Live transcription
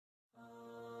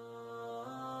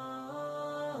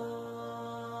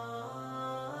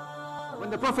When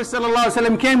the Prophet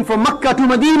ﷺ came from Mecca to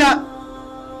Medina,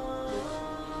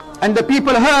 and the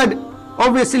people heard,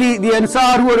 obviously the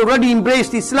Ansar who had already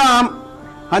embraced Islam,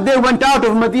 and they went out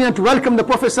of Medina to welcome the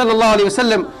Prophet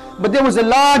ﷺ. But there was a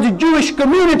large Jewish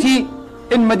community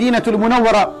in Madinatul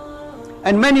Munawwara,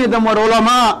 and many of them were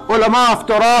ulama of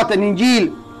Torah and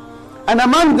Injil. And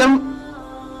among them,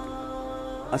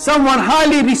 someone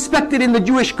highly respected in the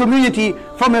Jewish community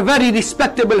from a very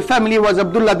respectable family was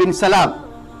Abdullah bin Salam.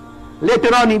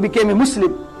 Later on he became a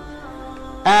Muslim,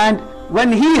 and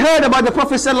when he heard about the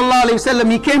Prophet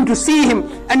ﷺ, he came to see him,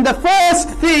 and the first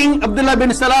thing Abdullah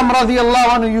bin Salam radiallahu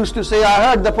anhu used to say,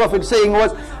 I heard the Prophet saying,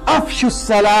 was Afshu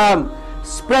salam,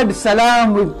 spread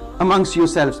salam with amongst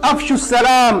yourselves. Afshu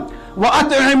salam wa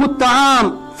at'imu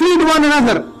ta'am, feed one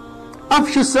another.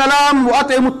 Afshu salam wa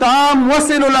at'imu ta'am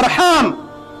wasilul arham,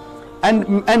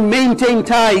 and maintain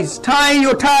ties. Tie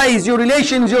your ties, your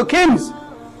relations, your kins,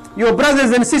 your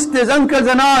brothers and sisters, uncles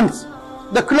and aunts,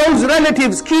 the close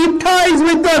relatives, keep ties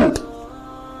with them.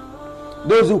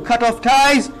 Those who cut off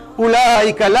ties,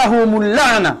 ulaika lahumul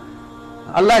la'na.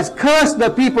 Allah has cursed the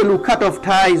people who cut off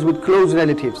ties with close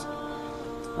relatives.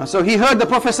 So he heard the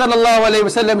Prophet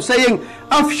ﷺ saying,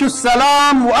 Afshu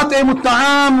salam wa at'imu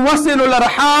ta'am wasilul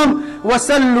arham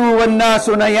wasallu wan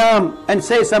nasu nayam, and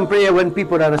say some prayer when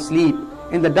people are asleep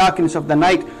in the darkness of the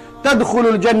night.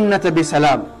 Tadkhulul jannata bi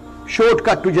salam.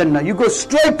 Shortcut to Jannah. You go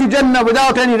straight to Jannah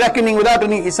without any reckoning, without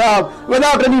any hisab,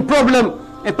 without any problem.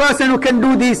 A person who can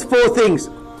do these four things: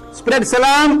 spread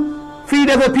salam, feed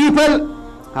other people,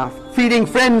 feeding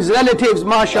friends, relatives,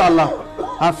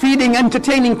 mashallah, feeding,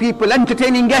 entertaining people,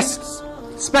 entertaining guests,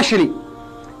 especially.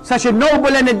 Such a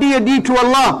noble and a dear deed to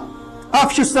Allah.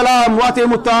 Afshu salam, wa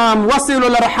atimu ta'am,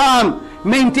 wasilul arham,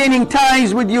 maintaining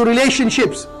ties with your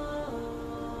relationships.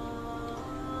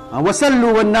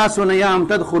 وَسَلُّوا وَالنَّاسُ نَيَامٌ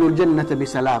تَدْخُلُ الْجَنَّةَ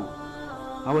بِسَلَامٍ.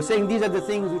 I was saying these are the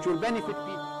things which will benefit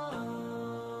people.